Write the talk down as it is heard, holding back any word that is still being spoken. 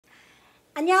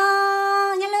안녕!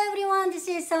 Hello everyone, this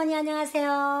is Sonia.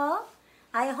 안녕하세요.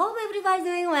 I hope everybody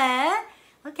doing well.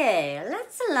 Okay,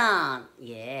 let's learn.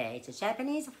 Yeah, it's a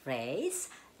Japanese phrase.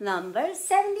 Number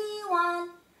 71.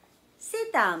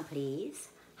 Sit down, please.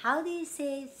 How do you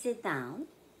say sit down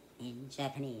in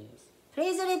Japanese?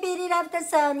 Please repeat it after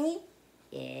Sonny.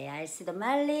 Yeah, I see the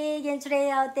Malik and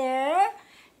Trey out there.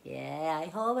 Yeah, I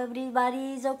hope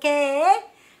everybody is okay.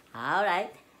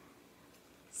 Alright.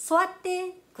 座っ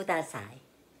てください。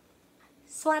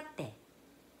座っ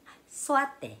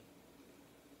て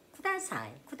くださ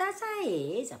い。くださ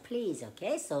い is please,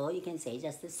 okay? So you can say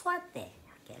just 座って.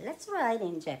 Okay, let's write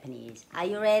in Japanese. Are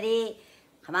you ready?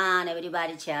 Come on,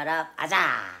 everybody cheer up.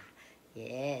 아자!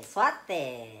 Yeah, 座っ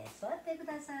てく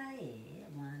ださい. 1,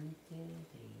 2, 3.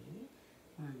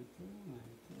 1, 2, 1,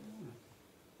 2,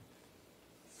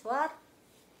 1.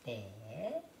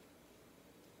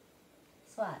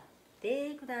 座っ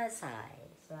てください。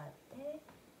座って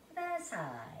くだ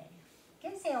さい。You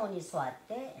can say only 座っ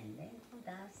て and then く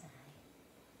ださい。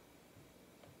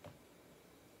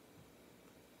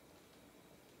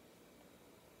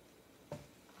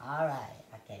Alright,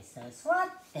 okay, so 座っ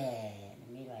て。Let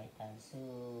me write down 座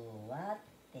っ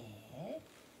て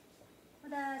く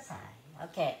ださい。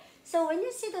Okay, so when you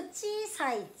see the 小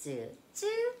さい図、図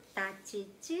立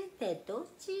ちってと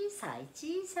小さい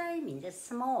means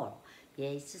small.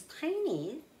 Yeah, it's just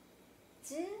tiny.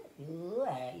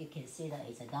 You can see that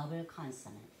it's a double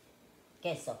consonant.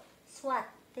 Okay, so 座っ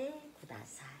てくだ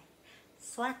さい。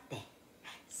座っ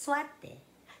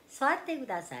てく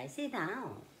ださい。Sit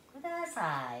down. くだ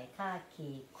さい。書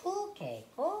きくけ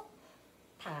こ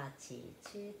立ち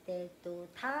つてと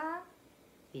た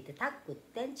with たくっ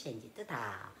てん change to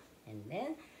た and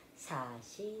then さ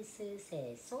しす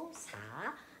せそさ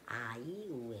あい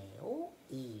うえお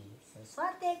い so 座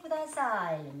ってくだ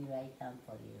さい let me write down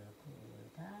for you く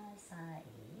ださい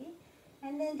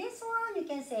and then this one you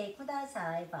can say くだ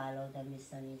さい follow the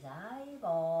Mr.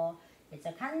 Nizaigo it's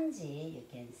a kanji you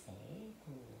can say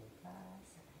くだ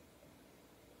さ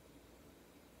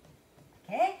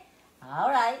い okay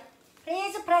alright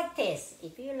please practice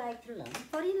if you like to learn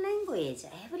foreign language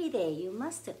every day you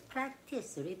must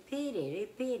practice repeat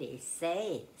it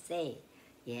say it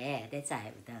yeah that's I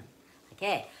have done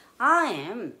okay I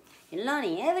am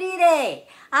learning every day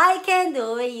I can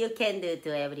do it you can do it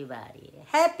to everybody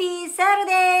happy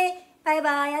Saturday bye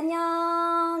bye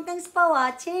안녕 thanks for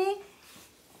watching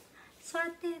座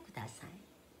ってください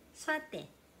座って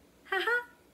はは